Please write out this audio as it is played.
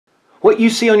What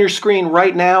you see on your screen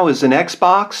right now is an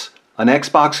Xbox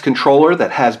controller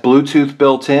that has Bluetooth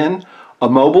built in, a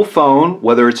mobile phone,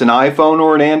 whether it's an iPhone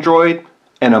or an Android,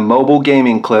 and a mobile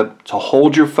gaming clip to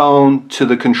hold your phone to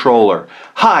the controller.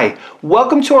 Hi,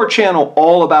 welcome to our channel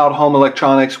all about home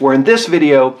electronics, where in this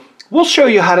video we'll show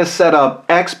you how to set up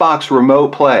Xbox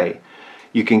Remote Play.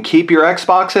 You can keep your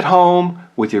Xbox at home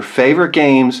with your favorite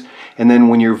games, and then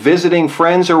when you're visiting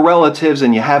friends or relatives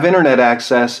and you have internet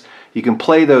access, you can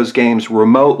play those games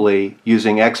remotely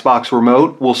using Xbox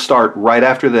Remote. We'll start right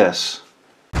after this.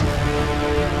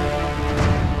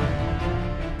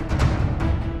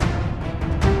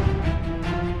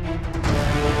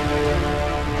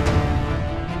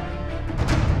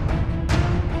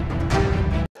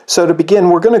 So to begin,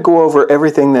 we're going to go over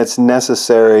everything that's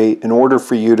necessary in order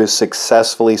for you to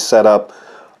successfully set up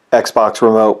Xbox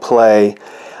Remote Play.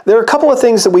 There are a couple of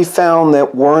things that we found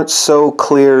that weren't so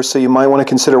clear, so you might want to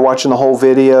consider watching the whole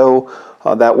video.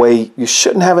 That way you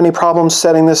shouldn't have any problems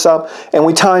setting this up. And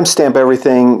we timestamp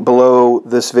everything below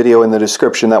this video in the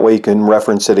description, that way you can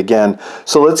reference it again.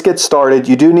 So let's get started.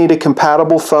 You do need a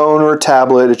compatible phone or a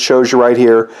tablet. It shows you right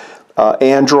here.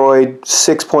 Android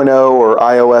 6.0 or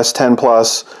iOS 10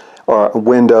 Plus or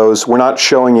Windows. We're not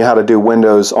showing you how to do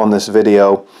Windows on this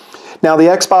video. Now the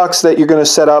Xbox that you're going to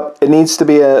set up, it needs to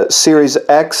be a Series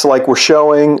X like we're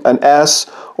showing, an S,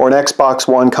 or an Xbox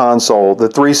One console. The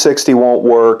 360 won't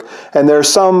work, and there's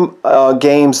some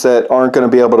games that aren't going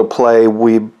to be able to play.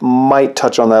 We might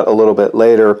touch on that a little bit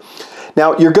later.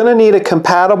 Now you're going to need a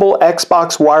compatible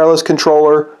Xbox wireless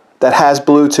controller that has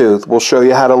Bluetooth. We'll show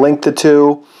you how to link the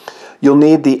two. You'll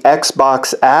need the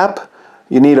Xbox app.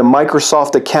 You need a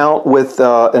Microsoft account with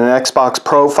an Xbox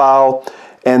profile.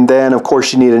 And then, of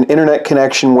course, you need an internet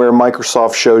connection where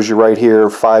Microsoft shows you right here,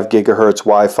 5 gigahertz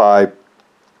Wi-Fi,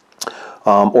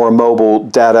 or a mobile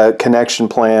data connection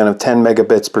plan of 10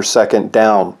 megabits per second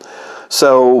down.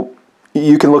 So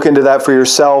you can look into that for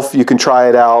yourself. You can try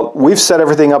it out. We've set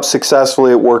everything up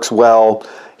successfully. It works well.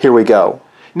 Here we go.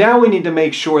 Now we need to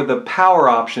make sure the power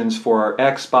options for our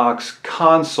Xbox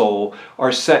console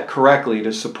are set correctly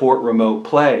to support remote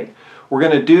play. We're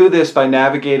going to do this by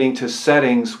navigating to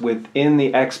settings within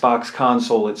the Xbox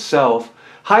console itself,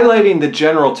 highlighting the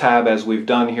General tab as we've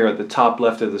done here at the top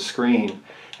left of the screen,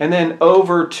 and then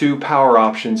over to Power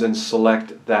Options and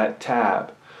select that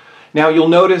tab. Now you'll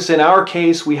notice in our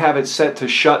case we have it set to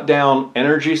shut down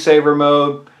energy saver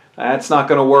mode. That's not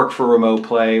going to work for remote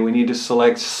play. We need to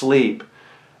select sleep.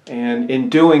 And in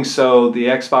doing so, the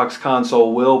Xbox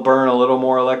console will burn a little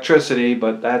more electricity,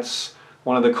 but that's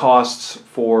one of the costs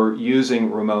for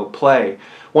using remote play.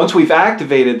 Once we've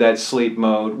activated that sleep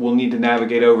mode, we'll need to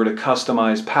navigate over to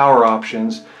Customize Power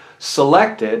Options,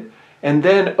 select it, and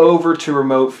then over to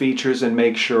Remote Features and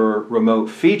make sure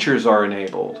Remote Features are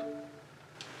enabled.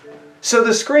 So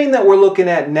the screen that we're looking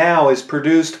at now is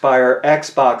produced by our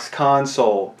Xbox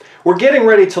console. We're getting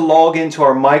ready to log into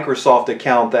our Microsoft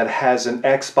account that has an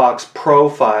Xbox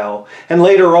profile, and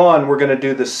later on we're going to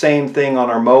do the same thing on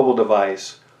our mobile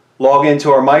device. Log into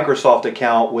our Microsoft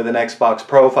account with an Xbox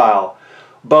profile.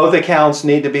 Both accounts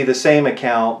need to be the same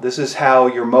account. This is how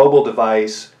your mobile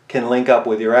device can link up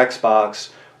with your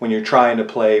Xbox when you're trying to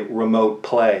play remote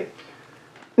play.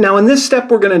 Now in this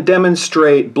step we're going to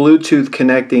demonstrate Bluetooth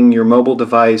connecting your mobile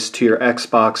device to your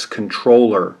Xbox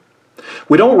controller.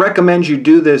 We don't recommend you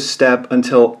do this step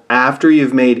until after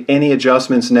you've made any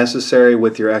adjustments necessary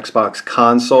with your Xbox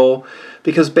console,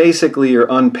 because basically you're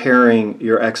unpairing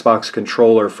your Xbox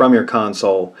controller from your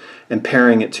console and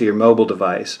pairing it to your mobile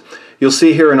device. You'll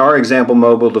see here in our example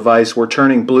mobile device we're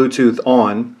turning Bluetooth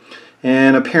on,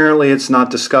 and apparently it's not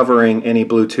discovering any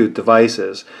Bluetooth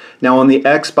devices. Now on the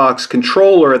Xbox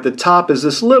controller at the top is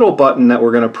this little button that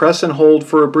we're going to press and hold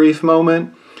for a brief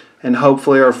moment, and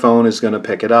hopefully our phone is going to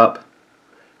pick it up.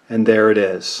 And there it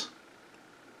is.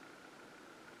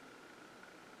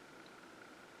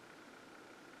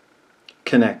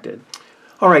 Connected.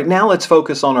 Alright, now let's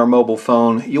focus on our mobile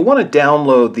phone. You'll want to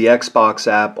download the Xbox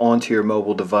app onto your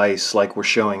mobile device like we're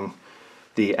showing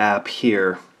the app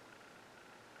here.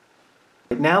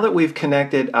 Now that we've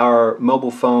connected our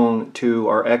mobile phone to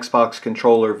our Xbox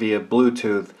controller via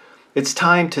Bluetooth, it's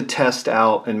time to test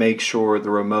out and make sure the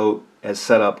remote is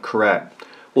set up correct.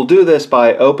 We'll do this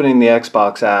by opening the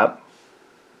Xbox app.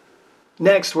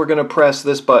 Next we're going to press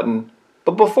this button,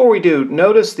 but before we do,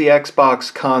 notice the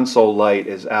Xbox console light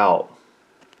is out.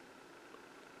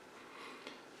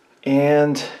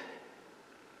 And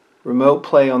remote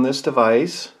play on this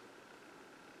device.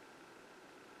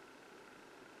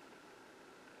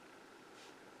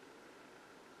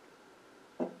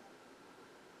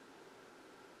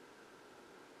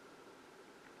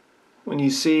 When you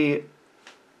see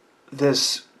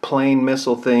this plane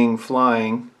missile thing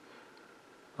flying,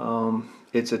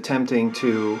 it's attempting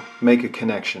to make a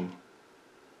connection.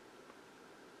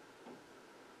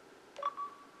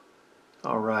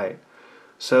 Alright,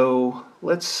 so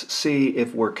let's see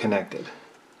if we're connected.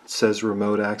 It says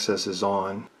remote access is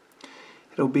on.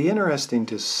 It'll be interesting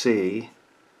to see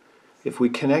if we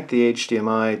connect the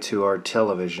HDMI to our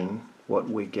television, what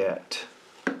we get.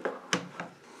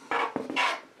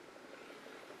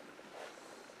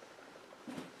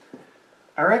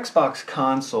 Our Xbox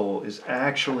console is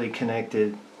actually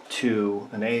connected to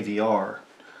an AVR.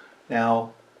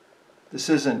 Now, this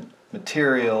isn't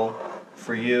material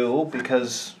for you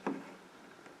because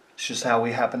it's just how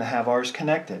we happen to have ours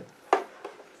connected.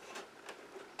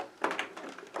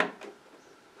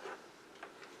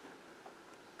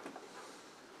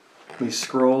 We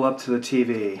scroll up to the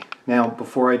TV. Now,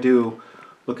 before I do,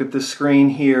 look at the screen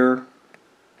here.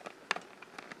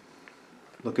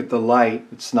 Look at the light.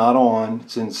 It's not on.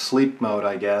 It's in sleep mode,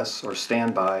 I guess, or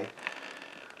standby.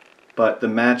 But the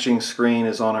matching screen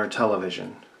is on our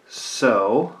television.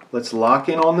 So, let's lock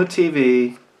in on the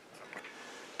TV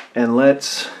and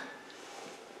let's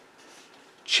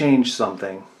change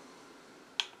something.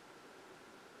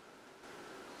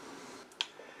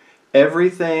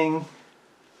 Everything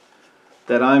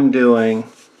that I'm doing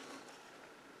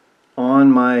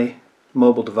on my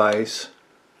mobile device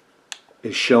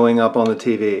is showing up on the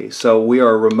TV. So we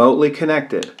are remotely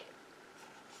connected.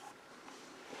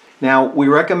 Now, we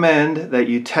recommend that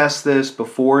you test this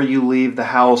before you leave the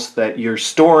house that you're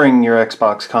storing your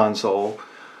Xbox console,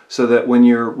 so that when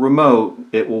you're remote,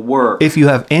 it will work. If you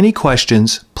have any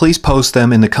questions, please post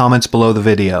them in the comments below the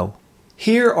video.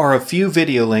 Here are a few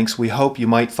video links we hope you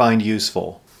might find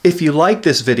useful. If you liked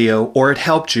this video or it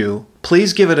helped you,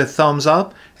 please give it a thumbs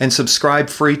up and subscribe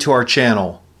free to our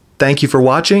channel. Thank you for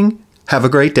watching. Have a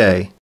great day.